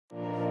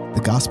The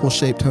Gospel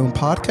Shaped Home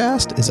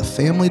podcast is a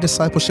family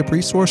discipleship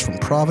resource from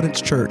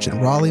Providence Church in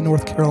Raleigh,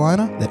 North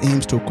Carolina that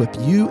aims to equip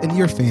you and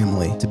your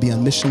family to be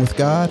on mission with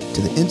God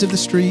to the ends of the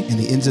street and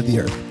the ends of the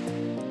earth.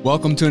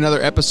 Welcome to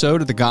another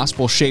episode of the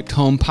Gospel Shaped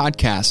Home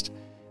podcast.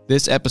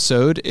 This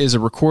episode is a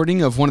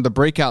recording of one of the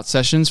breakout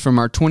sessions from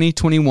our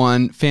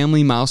 2021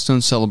 Family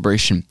Milestone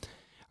Celebration.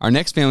 Our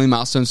next Family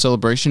Milestone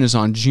Celebration is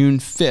on June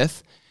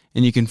 5th,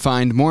 and you can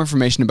find more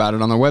information about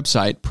it on our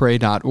website,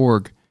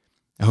 pray.org.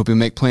 I hope you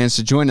make plans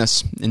to join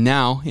us. And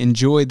now,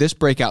 enjoy this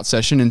breakout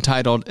session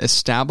entitled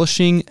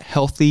Establishing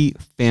Healthy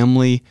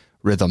Family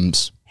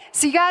Rhythms.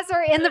 So you guys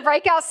are in the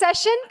breakout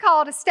session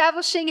called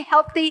Establishing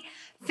Healthy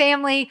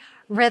Family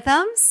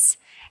Rhythms.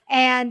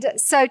 And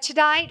so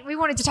tonight we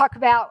wanted to talk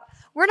about,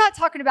 we're not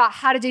talking about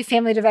how to do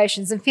family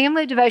devotions, and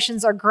family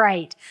devotions are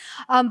great.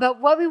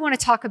 But what we want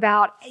to talk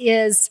about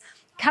is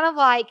kind of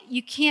like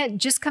you can't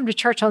just come to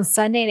church on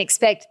Sunday and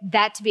expect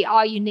that to be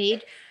all you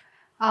need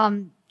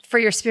for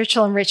your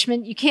spiritual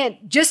enrichment. You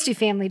can't just do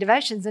family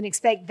devotions and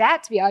expect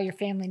that to be all your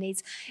family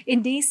needs.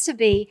 It needs to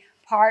be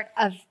part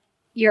of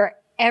your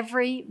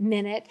every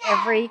minute,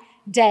 every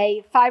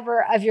day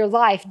fiber of your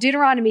life.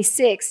 Deuteronomy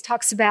 6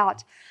 talks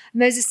about,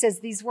 Moses says,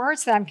 these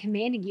words that I'm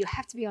commanding you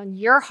have to be on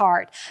your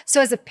heart.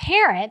 So as a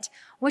parent,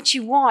 what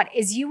you want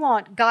is you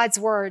want God's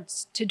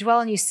words to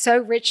dwell in you so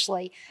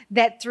richly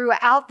that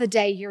throughout the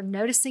day, you're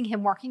noticing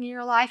him working in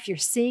your life, you're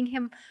seeing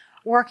him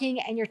working,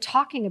 and you're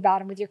talking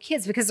about him with your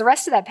kids. Because the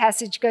rest of that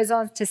passage goes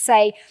on to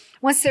say,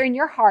 once they're in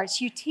your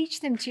hearts, you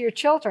teach them to your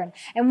children.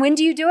 And when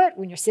do you do it?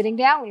 When you're sitting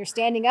down, when you're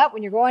standing up,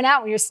 when you're going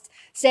out, when you're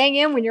staying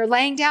in, when you're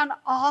laying down,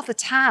 all the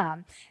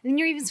time. And then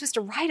you're even supposed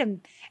to write them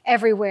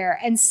everywhere.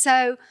 And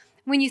so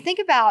when you think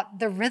about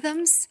the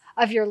rhythms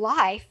of your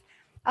life,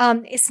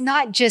 it's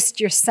not just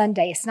your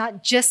Sunday. It's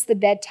not just the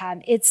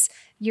bedtime. It's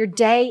your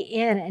day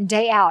in and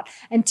day out.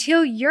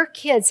 Until your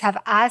kids have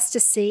eyes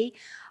to see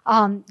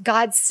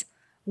God's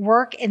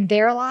work in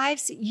their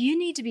lives, you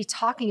need to be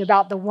talking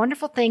about the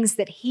wonderful things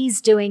that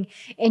he's doing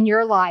in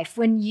your life.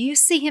 When you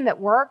see him at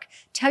work,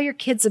 tell your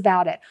kids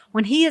about it.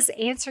 When he is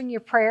answering your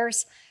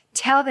prayers,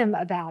 tell them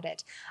about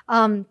it.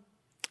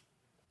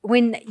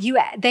 When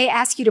they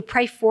ask you to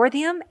pray for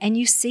them and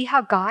you see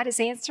how God is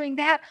answering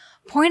that,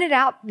 point it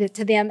out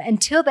to them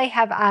until they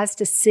have eyes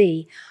to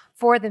see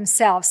for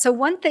themselves. So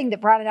one thing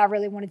that Brian and I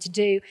really wanted to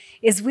do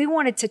is we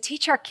wanted to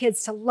teach our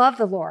kids to love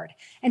the Lord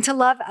and to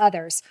love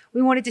others.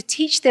 We wanted to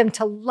teach them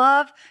to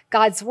love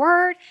God's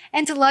word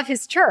and to love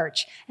his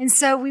church. And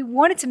so we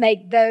wanted to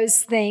make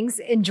those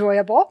things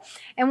enjoyable.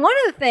 And one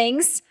of the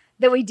things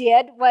that we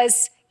did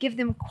was give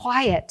them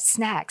quiet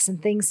snacks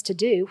and things to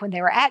do when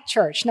they were at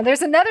church. Now,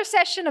 there's another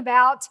session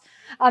about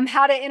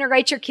how to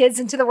integrate your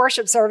kids into the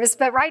worship service.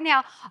 But right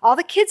now, all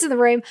the kids in the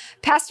room,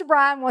 Pastor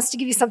Brian wants to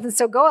give you something.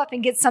 So go up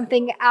and get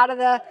something out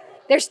of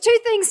there's two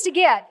things to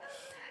get.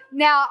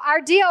 Now, our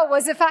deal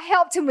was if I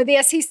helped him with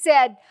this, he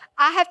said,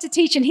 I have to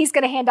teach and he's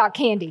going to hand out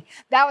candy.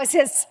 That was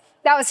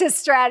his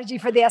strategy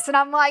for this. And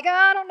I'm like,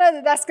 I don't know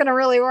that that's going to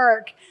really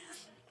work.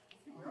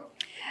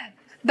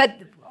 But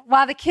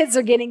while the kids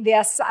are getting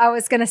this, I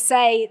was going to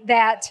say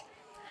that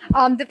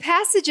the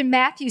passage in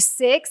Matthew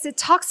 6, it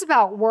talks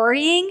about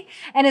worrying.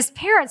 And as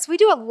parents, we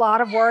do a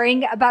lot of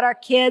worrying about our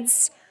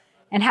kids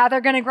and how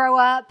they're going to grow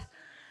up.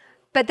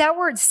 But that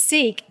word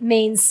seek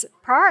means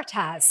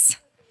prioritize.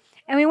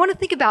 And we want to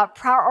think about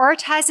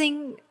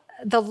prioritizing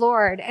the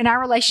Lord and our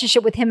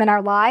relationship with him in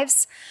our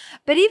lives.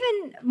 But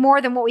even more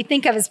than what we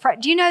think of as,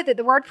 do you know that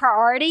the word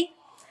priority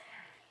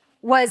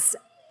was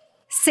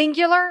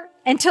singular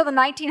until the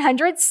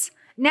 1900s?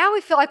 Now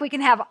we feel like we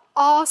can have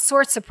all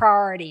sorts of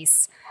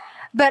priorities.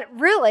 But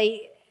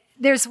really,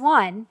 there's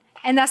one,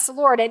 and that's the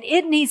Lord. And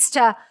it needs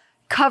to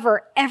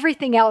cover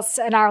everything else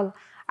in our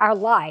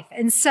life.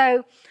 And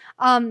so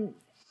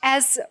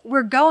as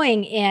we're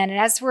going in, and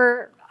as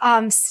we're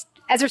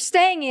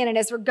staying in, and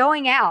as we're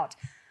going out,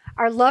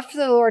 our love for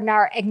the Lord and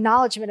our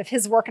acknowledgement of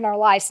his work in our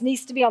lives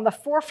needs to be on the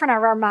forefront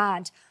of our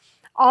mind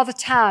all the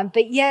time.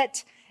 But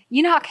yet,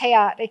 you know how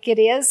chaotic it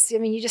is. I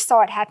mean, you just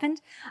saw it happen.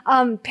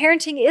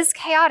 Parenting is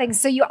chaotic.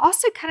 So you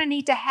also kind of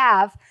need to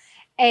have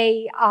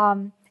a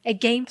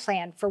game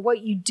plan for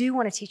what you do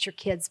want to teach your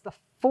kids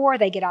before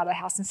they get out of the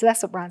house. And so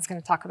that's what Brian's going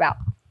to talk about.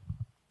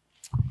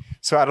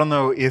 So I don't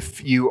know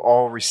if you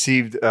all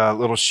received a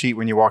little sheet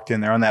when you walked in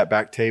there on that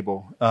back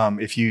table.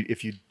 If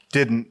you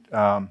didn't,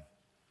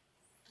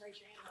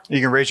 you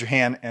can raise your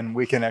hand and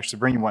we can actually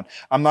bring you one.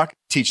 I'm not going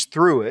to teach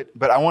through it,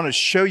 but I want to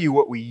show you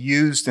what we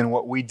used and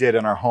what we did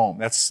in our home.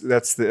 That's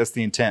the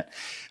intent.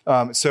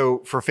 So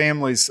for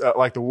families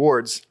like the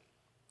Wards,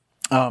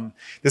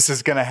 this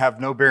is going to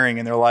have no bearing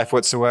in their life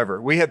whatsoever.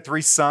 We had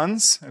 3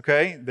 sons,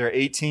 okay? They're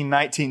 18,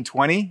 19,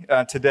 20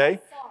 today.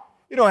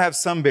 You don't have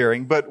some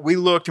bearing, but we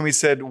looked and we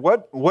said,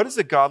 what does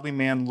a godly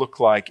man look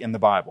like in the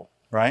Bible,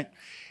 right?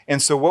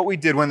 And so what we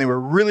did when they were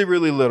really,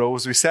 really little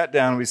was we sat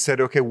down and we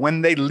said, okay,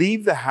 when they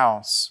leave the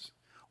house,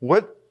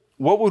 what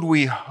would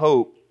we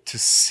hope to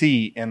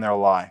see in their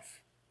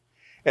life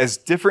as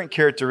different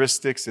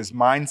characteristics, as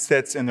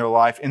mindsets in their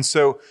life? And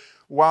so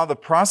while the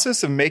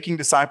process of making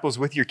disciples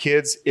with your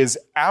kids is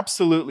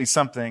absolutely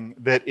something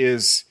that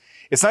is,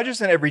 it's not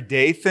just an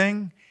everyday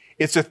thing,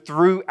 it's a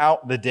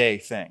throughout the day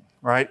thing,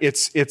 right?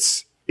 It's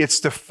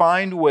to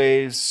find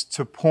ways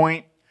to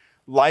point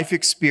life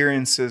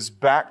experiences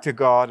back to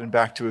God and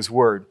back to His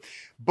Word.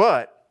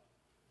 But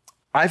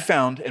I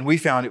found, and we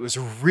found, it was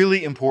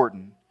really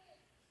important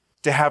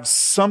to have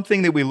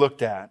something that we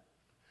looked at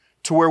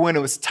to where when it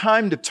was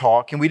time to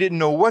talk and we didn't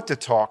know what to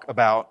talk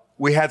about,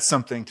 we had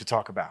something to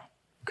talk about,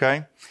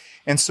 okay?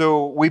 And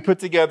so we put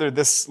together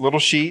this little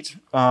sheet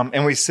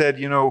and we said,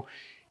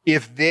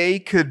 if they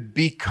could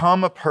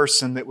become a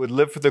person that would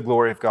live for the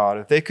glory of God,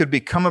 if they could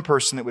become a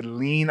person that would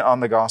lean on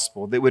the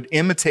gospel, that would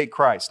imitate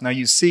Christ. Now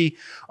you see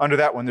under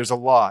that one, there's a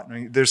lot.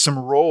 There's some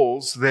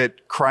roles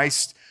that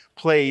Christ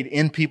played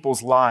in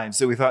people's lives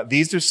that we thought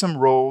these are some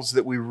roles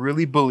that we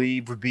really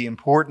believe would be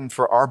important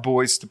for our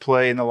boys to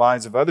play in the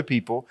lives of other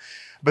people.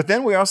 But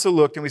then we also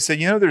looked and we said,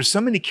 there's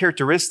so many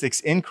characteristics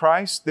in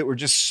Christ that were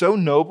just so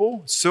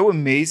noble, so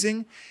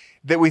amazing,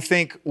 that we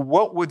think,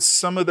 what would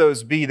some of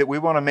those be that we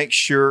want to make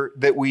sure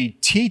that we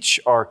teach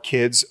our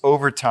kids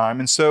over time?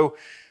 And so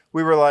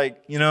we were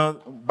like,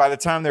 by the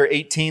time they're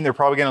 18, they're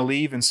probably going to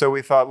leave. And so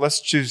we thought, let's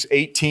choose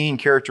 18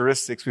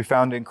 characteristics we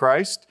found in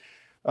Christ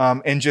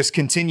and just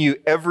continue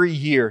every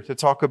year to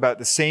talk about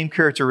the same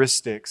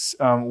characteristics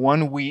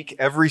 1 week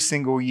every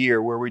single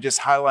year where we just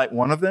highlight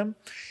one of them.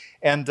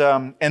 And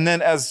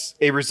then as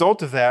a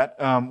result of that,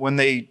 when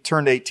they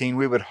turned 18,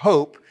 we would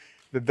hope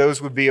that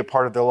those would be a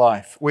part of their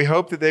life. We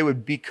hope that they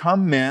would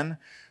become men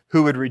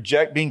who would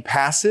reject being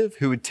passive,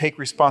 who would take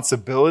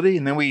responsibility.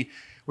 And then we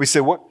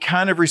said, what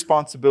kind of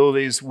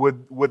responsibilities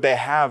would they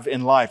have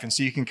in life? And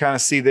so you can kind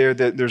of see there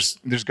that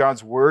there's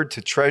God's word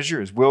to treasure,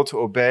 His will to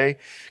obey,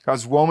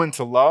 God's woman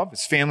to love,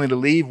 His family to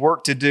leave,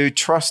 work to do,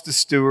 trust to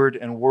steward,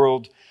 and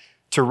world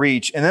to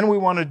reach. And then we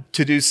wanted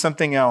to do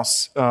something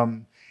else,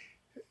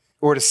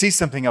 or to see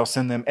something else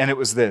in them, and it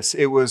was this.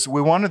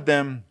 We wanted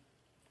them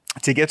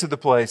to get to the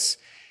place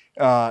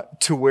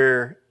to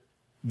where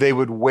they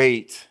would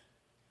wait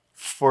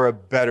for a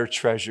better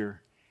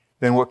treasure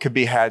than what could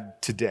be had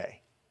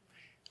today,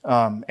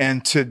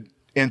 and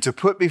to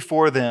put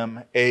before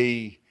them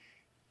a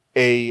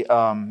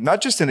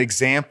not just an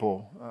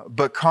example,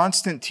 but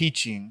constant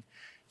teaching,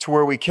 to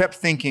where we kept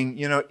thinking,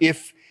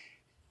 if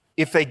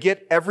they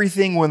get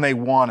everything when they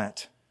want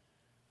it,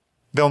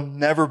 they'll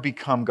never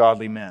become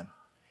godly men.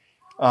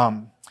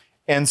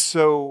 And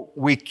so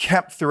we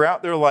kept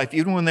throughout their life,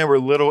 even when they were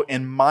little,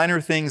 in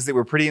minor things that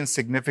were pretty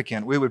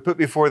insignificant, we would put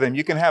before them,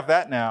 you can have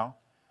that now,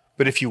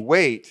 but if you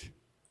wait,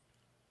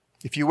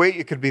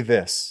 it could be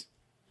this,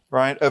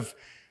 right?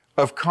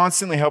 Of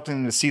constantly helping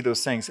them to see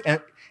those things.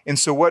 And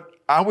so what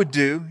I would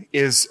do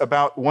is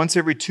about once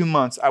every 2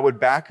 months, I would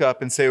back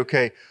up and say,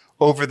 okay,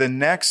 over the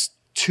next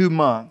 2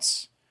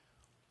 months,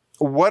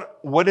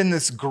 what in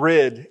this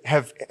grid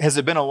has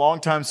it been a long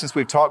time since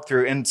we've talked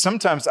through? And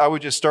sometimes I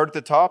would just start at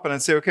the top and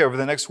I'd say, okay, over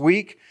the next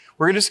week,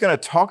 we're just going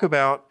to talk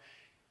about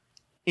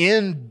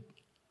in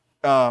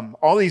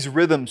all these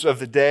rhythms of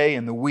the day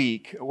and the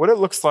week, what it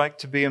looks like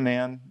to be a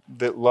man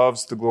that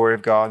loves the glory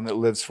of God and that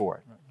lives for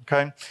it,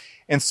 okay?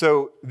 And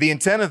so the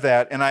intent of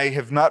that, and I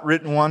have not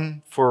written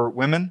one for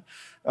women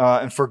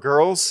and for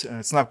girls, and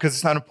it's not because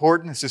it's not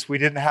important, it's just we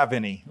didn't have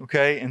any,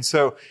 okay? And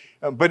so,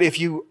 but if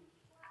you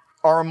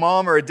are a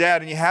mom or a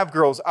dad and you have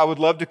girls, I would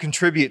love to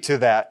contribute to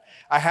that.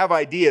 I have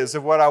ideas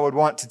of what I would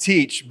want to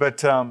teach,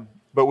 but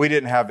we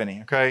didn't have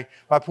any, okay?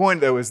 My point,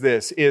 though,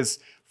 is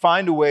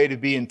find a way to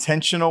be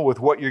intentional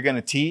with what you're going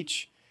to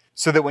teach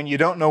so that when you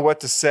don't know what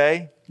to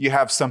say, you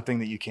have something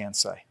that you can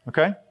say,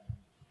 okay?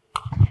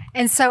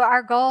 And so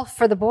our goal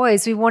for the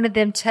boys, we wanted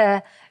them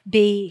to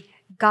be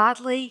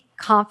godly,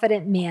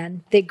 confident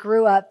men that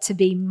grew up to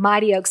be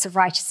mighty oaks of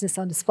righteousness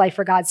on display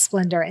for God's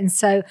splendor. And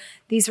so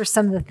these were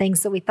some of the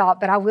things that we thought.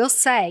 But I will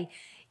say,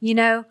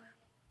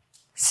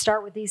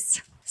 start with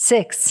these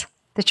 6.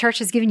 The church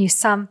has given you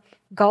some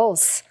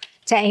goals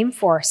to aim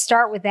for.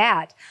 Start with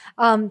that.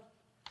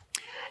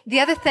 The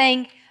other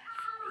thing,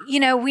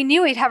 we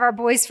knew we'd have our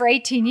boys for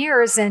 18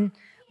 years and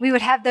we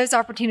would have those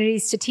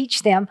opportunities to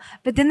teach them.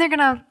 But then they're going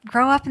to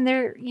grow up and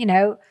they're,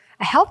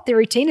 a healthy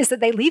routine is that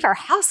they leave our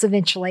house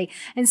eventually.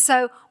 And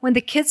so when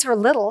the kids were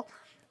little,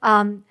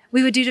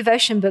 we would do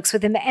devotion books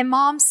with them. And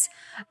moms,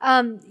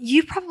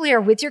 you probably are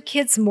with your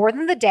kids more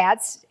than the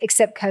dads,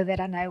 except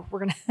COVID. I know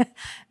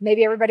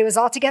maybe everybody was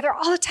all together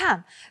all the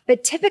time.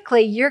 But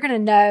typically you're going to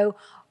know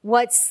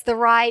what's the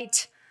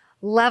right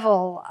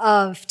level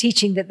of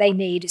teaching that they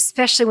need,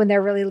 especially when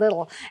they're really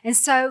little. And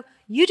so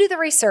you do the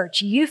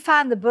research, you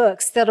find the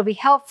books that'll be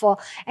helpful,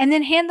 and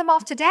then hand them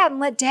off to dad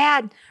and let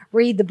dad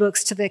read the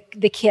books to the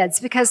kids,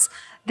 because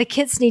the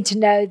kids need to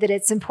know that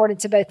it's important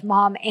to both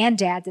mom and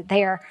dad that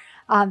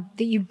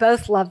that you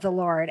both love the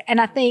Lord. And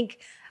I think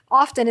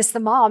often it's the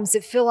moms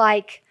that feel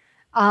like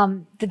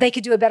that they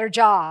could do a better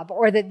job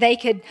or that they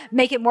could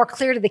make it more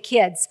clear to the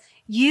kids.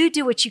 You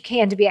do what you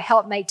can to be a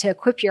helpmate to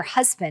equip your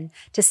husband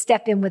to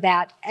step in with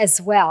that as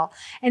well.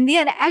 And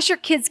then as your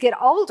kids get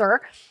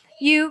older,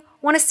 you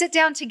want to sit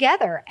down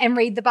together and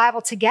read the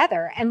Bible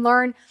together and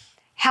learn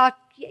how,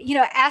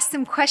 ask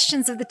them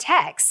questions of the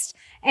text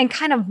and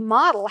kind of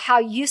model how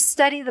you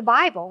study the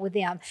Bible with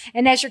them.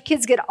 And as your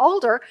kids get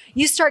older,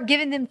 you start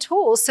giving them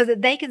tools so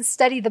that they can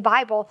study the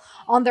Bible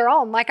on their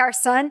own. Like our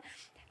son,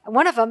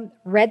 one of them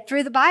read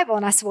through the Bible,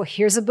 and I said, well,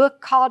 here's a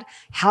book called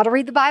How to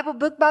Read the Bible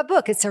Book by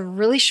Book. It's a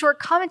really short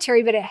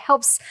commentary, but it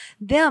helps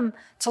them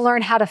to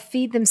learn how to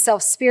feed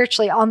themselves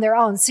spiritually on their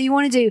own. So you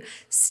want to do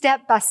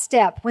step by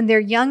step. When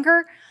they're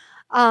younger,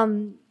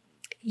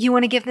 you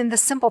want to give them the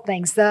simple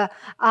things. The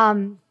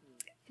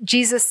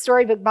Jesus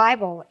Storybook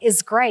Bible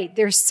is great.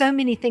 There's so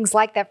many things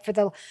like that for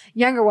the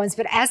younger ones,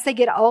 but as they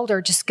get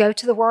older, just go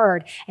to the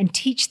Word and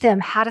teach them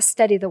how to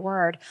study the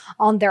Word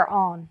on their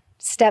own,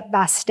 step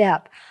by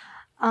step.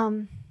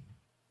 What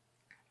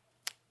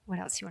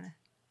else you want to?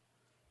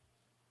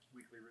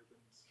 Weekly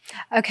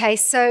rhythms. Okay,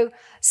 so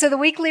the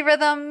weekly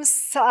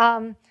rhythms,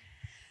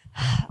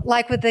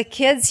 like with the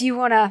kids, you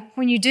want to,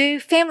 when you do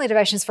family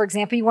devotions, for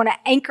example, you want to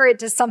anchor it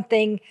to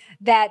something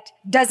that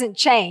doesn't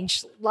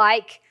change,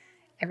 like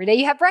every day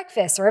you have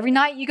breakfast, or every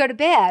night you go to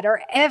bed,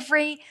 or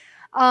every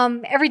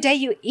day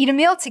you eat a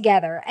meal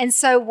together. And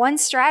so one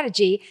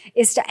strategy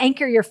is to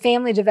anchor your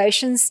family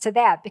devotions to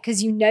that,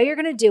 because you know you're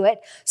going to do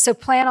it. So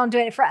plan on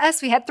doing it. For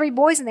us, we had 3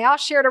 boys and they all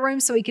shared a room,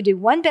 so we could do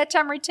one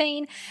bedtime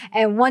routine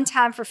and one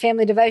time for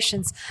family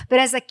devotions. But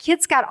as the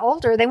kids got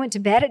older, they went to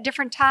bed at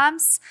different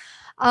times.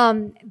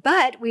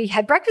 But we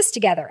had breakfast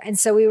together. And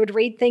so we would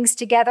read things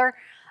together,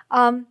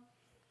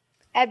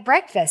 at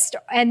breakfast,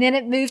 and then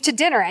it moved to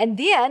dinner. And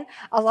then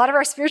a lot of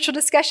our spiritual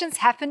discussions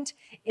happened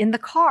in the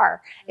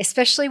car,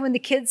 especially when your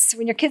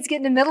kids get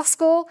into middle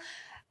school,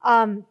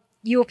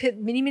 you will put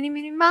many, many,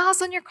 many miles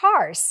on your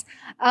cars.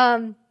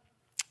 But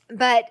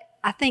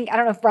I don't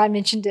know if Brian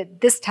mentioned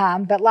it this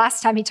time, but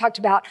last time he talked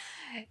about,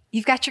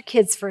 you've got your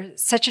kids for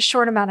such a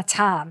short amount of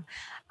time.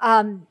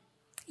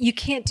 You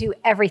can't do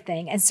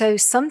everything. And so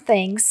some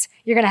things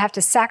you're going to have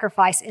to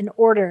sacrifice in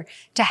order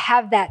to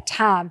have that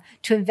time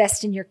to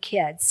invest in your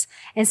kids.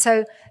 And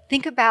so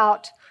think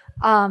about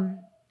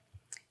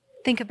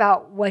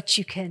what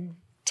you can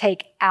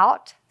take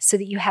out so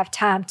that you have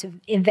time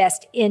to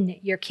invest in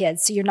your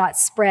kids, so you're not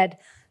spread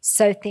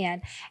so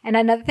thin. And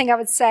another thing I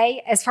would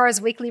say, as far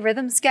as weekly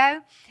rhythms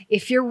go,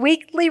 if your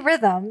weekly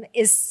rhythm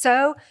is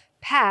so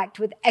packed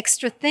with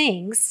extra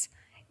things,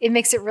 it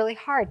makes it really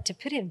hard to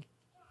put in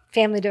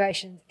family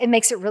devotion. It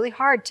makes it really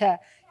hard to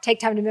take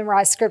time to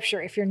memorize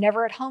scripture if you're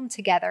never at home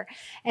together.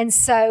 And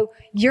so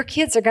your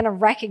kids are going to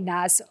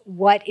recognize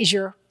what is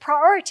your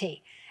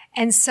priority.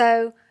 And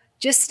so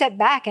just step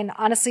back and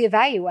honestly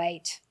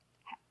evaluate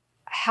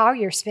how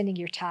you're spending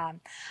your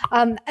time.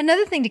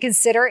 Another thing to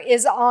consider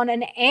is on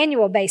an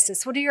annual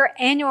basis. What are your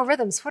annual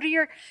rhythms? What do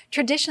your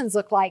traditions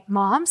look like,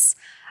 moms?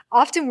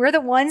 Often we're the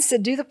ones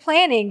that do the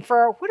planning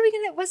for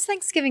what's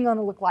Thanksgiving going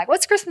to look like?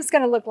 What's Christmas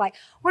going to look like?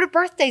 What are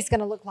birthdays going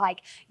to look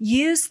like?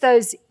 Use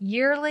those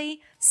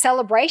yearly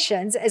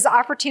celebrations as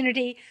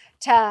opportunity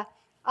to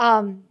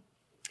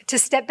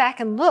step back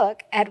and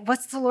look at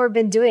what's the Lord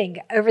been doing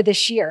over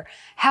this year.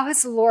 How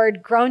has the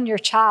Lord grown your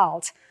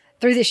child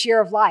through this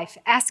year of life?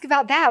 Ask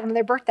about that on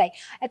their birthday.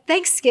 At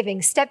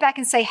Thanksgiving, step back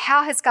and say,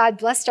 how has God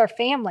blessed our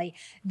family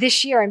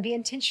this year? And be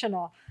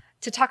intentional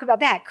to talk about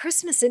that.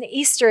 Christmas and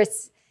Easter,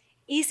 it's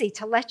easy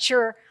to let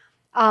your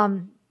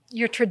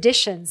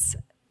traditions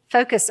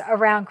focus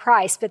around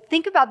Christ, but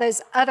think about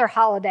those other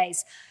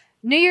holidays.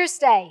 New Year's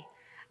Day.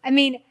 I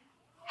mean,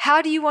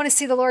 how do you want to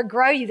see the Lord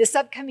grow you this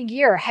upcoming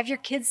year? Have your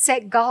kids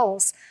set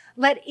goals.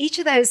 Let each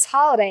of those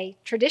holiday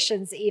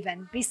traditions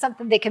even be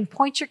something that can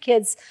point your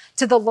kids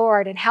to the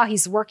Lord and how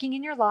He's working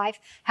in your life,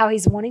 how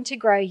He's wanting to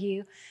grow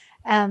you,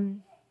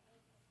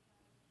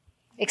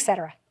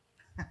 etc.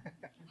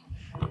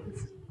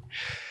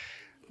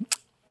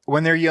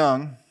 When they're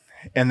young,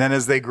 and then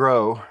as they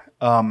grow,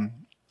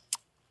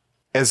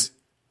 as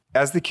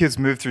the kids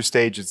move through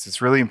stages,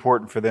 it's really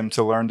important for them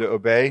to learn to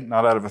obey,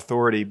 not out of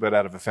authority, but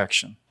out of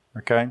affection,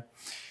 okay?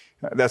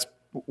 That's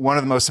one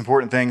of the most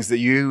important things that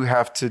you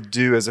have to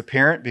do as a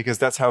parent, because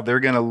that's how they're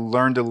going to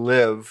learn to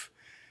live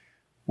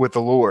with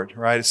the Lord,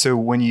 right? So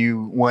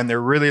when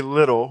they're really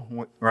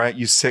little, right,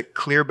 you set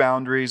clear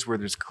boundaries where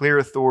there's clear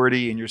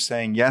authority and you're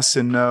saying yes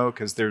and no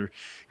because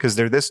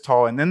they're this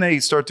tall, and then they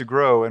start to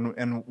grow.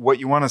 And what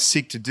you want to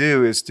seek to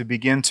do is to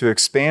begin to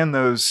expand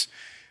those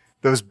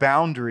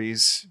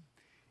boundaries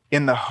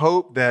in the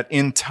hope that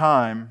in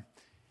time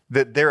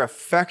that their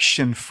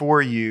affection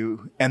for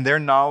you and their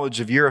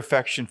knowledge of your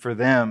affection for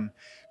them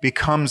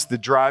becomes the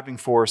driving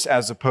force,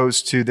 as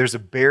opposed to there's a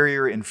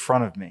barrier in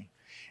front of me.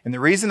 And the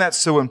reason that's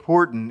so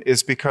important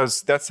is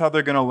because that's how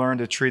they're going to learn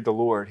to treat the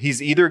Lord.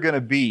 He's either going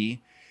to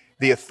be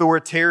the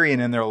authoritarian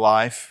in their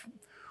life,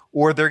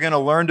 or they're going to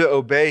learn to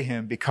obey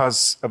Him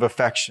because of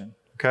affection,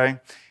 okay?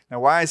 Now,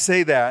 why I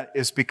say that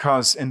is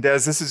because, and Des,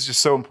 this is just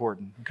so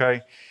important,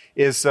 okay?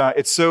 It's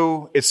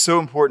so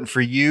important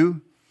for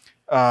you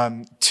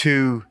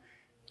to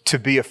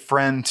be a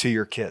friend to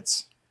your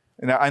kids.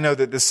 And I know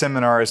that this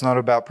seminar is not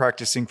about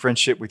practicing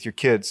friendship with your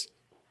kids,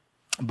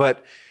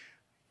 but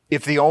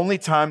if the only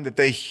time that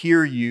they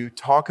hear you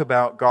talk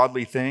about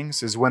godly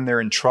things is when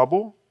they're in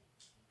trouble,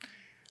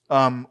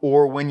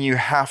 or when you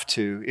have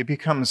to, it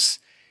becomes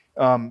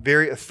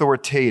very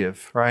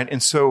authoritative, right?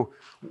 And so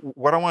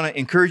what I want to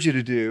encourage you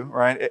to do,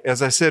 right,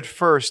 as I said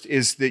first,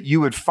 is that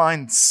you would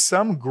find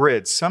some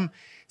grid,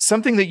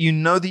 something that you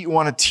know that you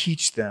want to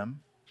teach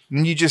them,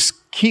 and you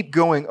just keep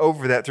going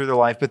over that through their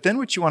life. But then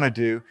what you want to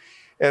do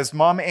as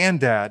mom and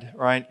dad,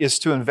 right, is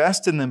to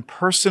invest in them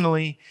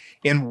personally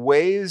in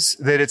ways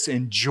that it's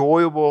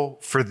enjoyable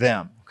for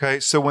them, okay?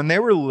 So when they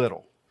were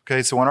little,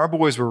 okay, so when our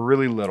boys were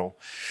really little,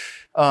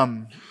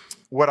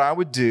 what I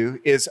would do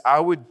is I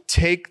would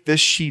take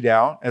this sheet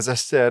out, as I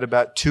said,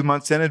 about 2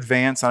 months in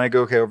advance, and I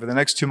go, okay, over the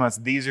next 2 months,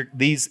 these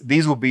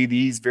will be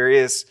these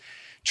various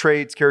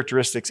traits,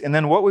 characteristics. And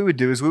then what we would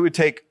do is we would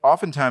take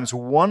oftentimes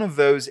one of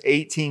those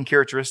 18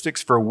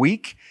 characteristics for a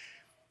week,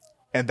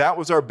 and that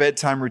was our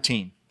bedtime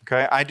routine.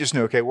 Okay, I just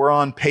knew, okay, we're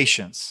on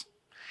patience.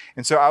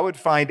 And so I would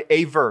find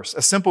a verse,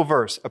 a simple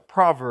verse, a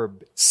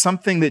proverb,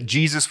 something that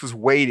Jesus was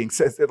waiting,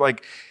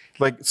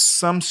 like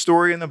some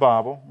story in the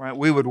Bible, right?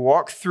 We would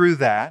walk through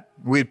that.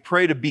 We'd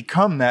pray to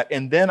become that.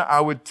 And then I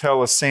would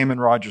tell a Sam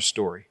and Roger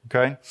story,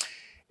 okay?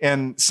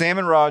 And Sam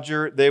and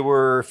Roger, they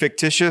were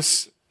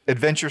fictitious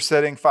adventure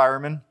setting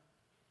firemen.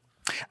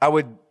 I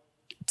would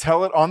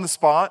tell it on the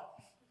spot.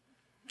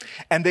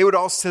 And they would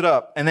all sit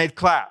up and they'd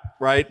clap,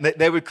 right?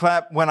 They would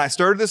clap. When I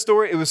started the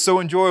story, it was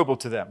so enjoyable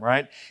to them,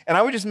 right? And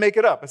I would just make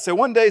it up. And so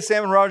one day,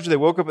 Sam and Roger, they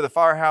woke up at the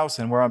firehouse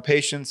and we're on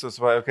patience. So it's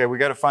like, okay, we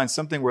got to find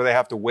something where they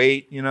have to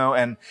wait,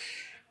 and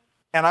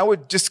I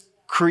would just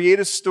create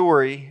a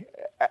story.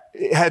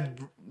 It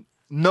had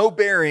no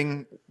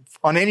bearing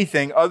on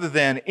anything other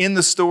than in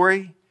the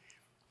story,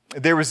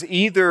 there was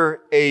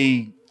either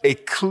a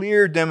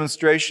clear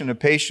demonstration of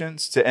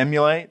patience to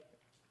emulate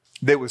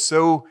that was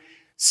so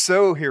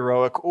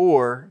heroic,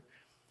 or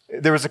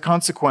there was a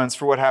consequence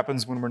for what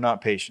happens when we're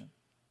not patient.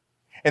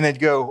 And they'd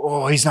go,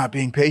 oh, he's not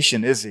being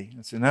patient, is he?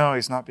 I'd say, no,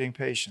 he's not being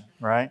patient,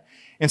 right?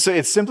 And so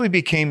it simply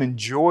became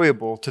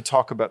enjoyable to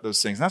talk about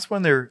those things. And that's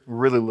when they're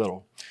really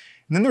little.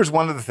 And then there's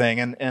one other thing,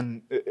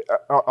 and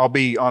I'll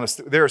be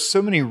honest, there are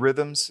so many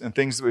rhythms and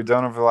things that we've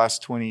done over the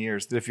last 20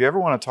 years that if you ever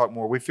want to talk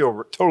more, we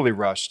feel totally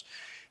rushed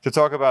to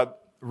talk about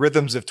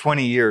rhythms of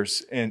 20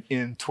 years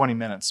in 20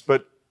 minutes.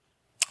 But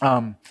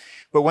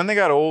when they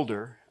got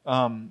older,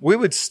 we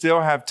would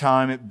still have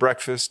time at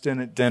breakfast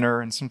and at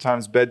dinner and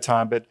sometimes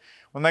bedtime. But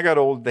when they got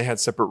old, they had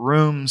separate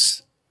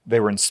rooms. They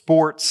were in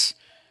sports.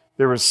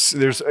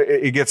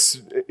 It gets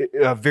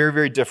very,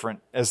 very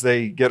different as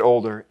they get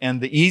older.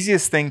 And the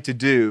easiest thing to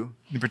do,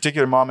 in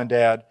particular mom and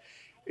dad,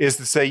 is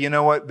to say, you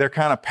know what, they're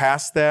kind of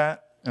past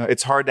that.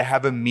 It's hard to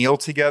have a meal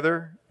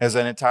together as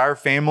an entire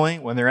family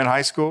when they're in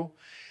high school.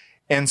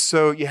 And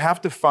so you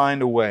have to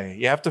find a way.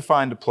 You have to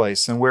find a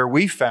place. And where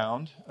we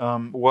found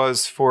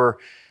was for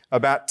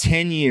about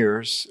 10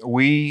 years,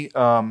 we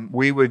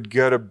would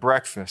go to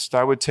breakfast.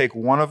 I would take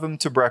one of them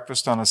to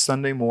breakfast on a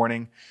Sunday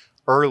morning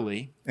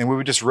early, and we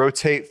would just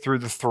rotate through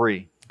the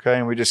three, okay?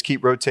 And we just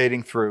keep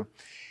rotating through.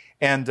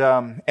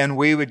 And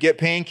we would get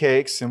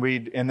pancakes, and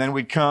then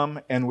we'd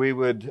come and we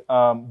would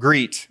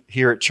greet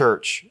here at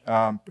church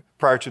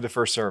prior to the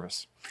first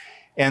service.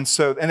 And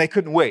they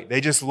couldn't wait. They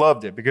just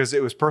loved it because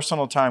it was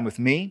personal time with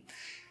me.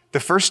 The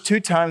first 2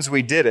 times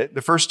we did it,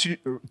 the first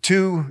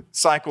two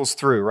cycles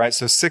through, right?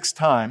 So 6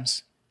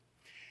 times.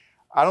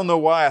 I don't know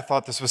why I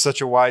thought this was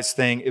such a wise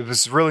thing. It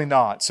was really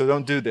not. So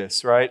don't do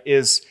this, right?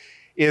 Is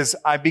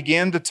I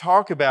began to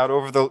talk about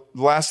over the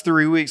last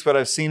 3 weeks what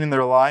I've seen in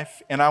their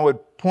life, and I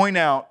would point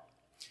out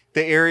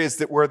the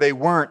areas where they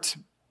weren't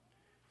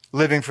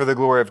living for the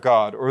glory of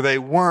God, or they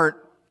weren't.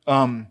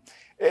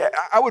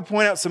 I would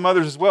point out some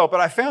others as well, but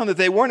I found that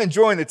they weren't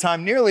enjoying the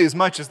time nearly as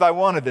much as I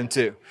wanted them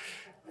to.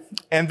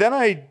 And then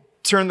I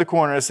turned the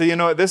corner. I said, you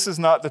know what? This is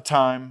not the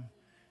time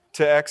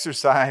to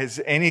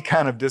exercise any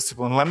kind of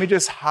discipline. Let me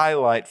just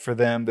highlight for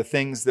them the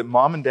things that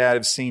mom and dad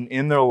have seen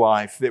in their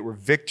life that were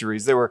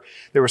victories. There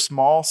were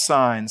small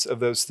signs of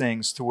those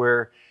things to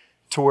where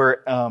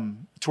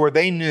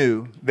they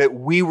knew that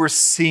we were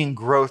seeing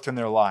growth in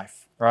their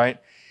life, right?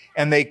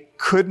 And they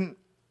couldn't,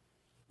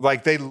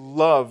 they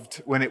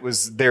loved when it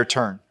was their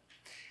turn.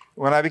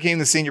 When I became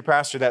the senior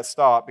pastor, that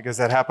stopped because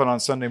that happened on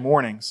Sunday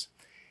mornings.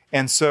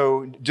 And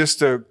so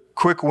just a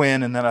quick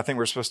win, and then I think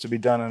we're supposed to be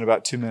done in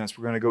about 2 minutes.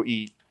 We're going to go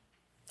eat.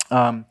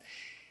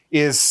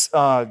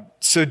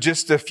 So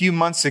just a few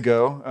months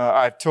ago,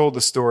 I've told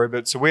the story,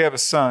 but so we have a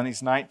son,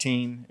 he's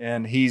 19,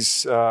 and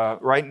he's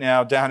right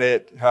now down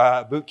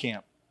at boot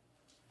camp.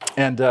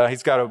 And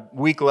he's got a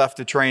week left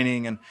of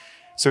training, and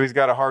so he's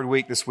got a hard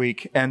week this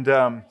week.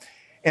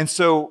 And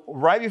so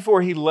right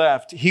before he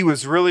left, he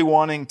was really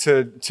wanting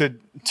to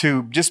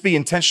just be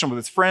intentional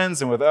with his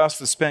friends and with us,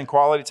 to spend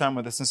quality time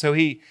with us. And so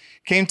he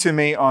came to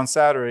me on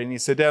Saturday and he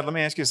said, Dad, let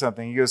me ask you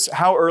something. He goes,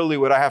 how early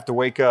would I have to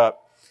wake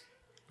up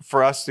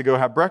for us to go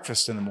have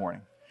breakfast in the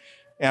morning?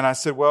 And I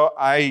said, well,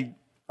 I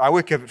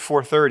wake up at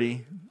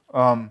 4:30.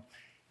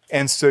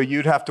 And so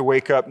you'd have to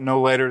wake up no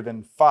later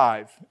than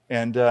 5.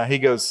 And he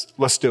goes,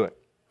 let's do it.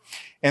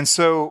 And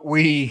so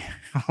we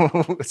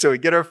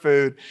get our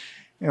food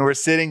and we're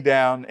sitting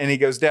down, and he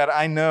goes, Dad,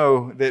 I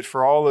know that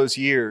for all those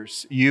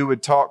years you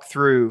would talk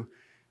through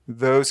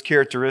those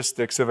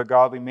characteristics of a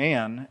godly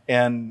man,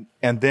 and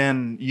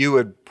then you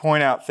would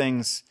point out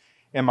things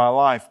in my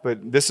life,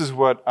 but this is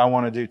what I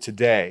want to do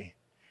today.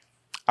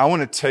 I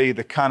want to tell you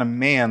the kind of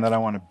man that I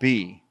want to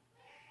be.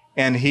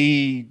 And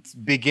he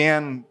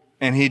began,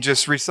 and he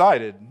just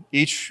recited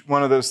each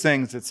one of those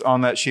things that's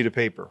on that sheet of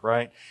paper,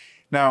 right?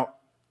 Now,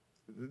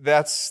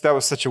 that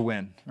was such a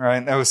win, right?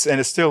 And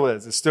it still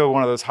is. It's still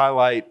one of those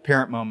highlight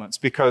parent moments,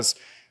 because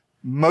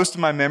most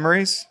of my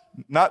memories,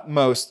 not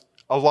most,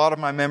 a lot of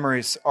my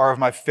memories are of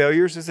my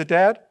failures as a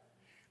dad,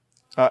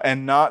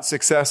 and not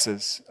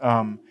successes.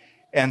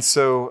 And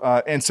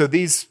so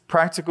these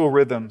practical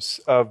rhythms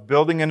of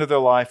building into their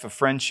life a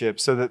friendship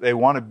so that they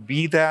want to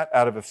be that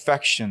out of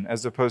affection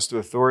as opposed to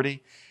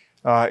authority,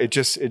 it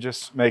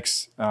just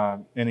makes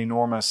an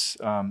enormous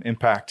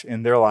impact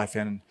in their life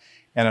and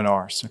in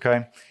ours.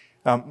 Okay,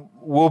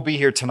 we'll be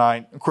here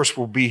tonight. Of course,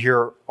 we'll be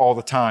here all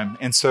the time.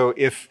 And so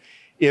if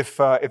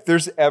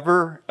there's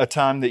ever a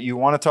time that you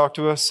want to talk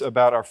to us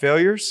about our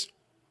failures,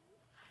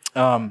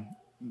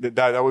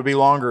 that would be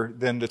longer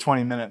than the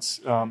 20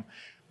 minutes.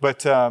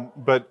 But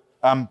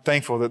I'm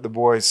thankful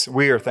that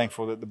we are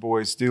thankful that the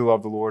boys do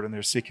love the Lord and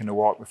they're seeking to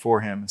walk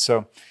before Him. And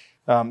so,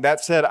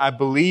 that said, I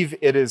believe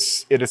it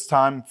is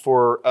time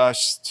for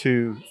us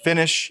to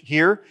finish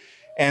here.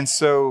 And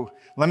so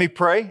let me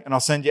pray and I'll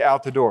send you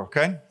out the door.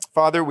 Okay.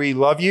 Father, we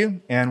love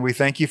you and we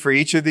thank you for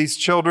each of these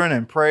children,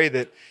 and pray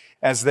that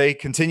as they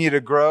continue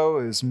to grow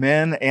as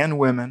men and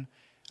women,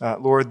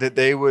 Lord, that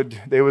they would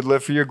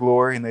live for your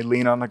glory and they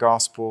lean on the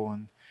gospel,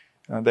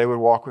 and they would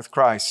walk with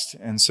Christ.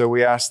 And so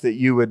I ask that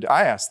you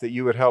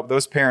would help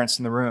those parents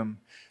in the room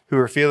who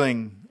are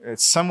feeling in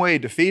some way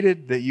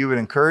defeated, that you would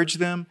encourage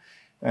them,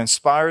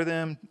 inspire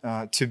them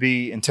to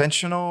be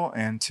intentional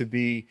and to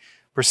be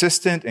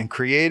persistent and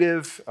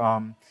creative,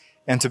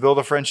 and to build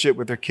a friendship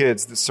with their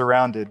kids that's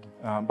surrounded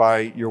by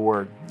your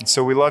word. And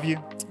so we love you,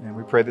 and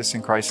we pray this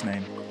in Christ's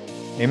name.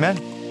 Amen.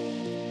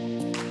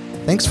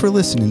 Thanks for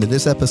listening to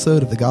this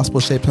episode of the Gospel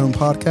Shaped Home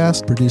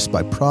podcast, produced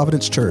by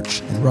Providence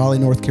Church in Raleigh,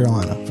 North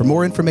Carolina. For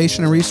more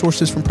information and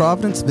resources from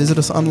Providence, visit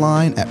us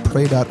online at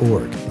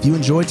pray.org. If you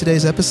enjoyed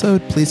today's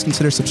episode, please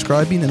consider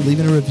subscribing and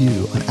leaving a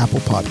review on Apple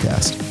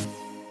Podcast.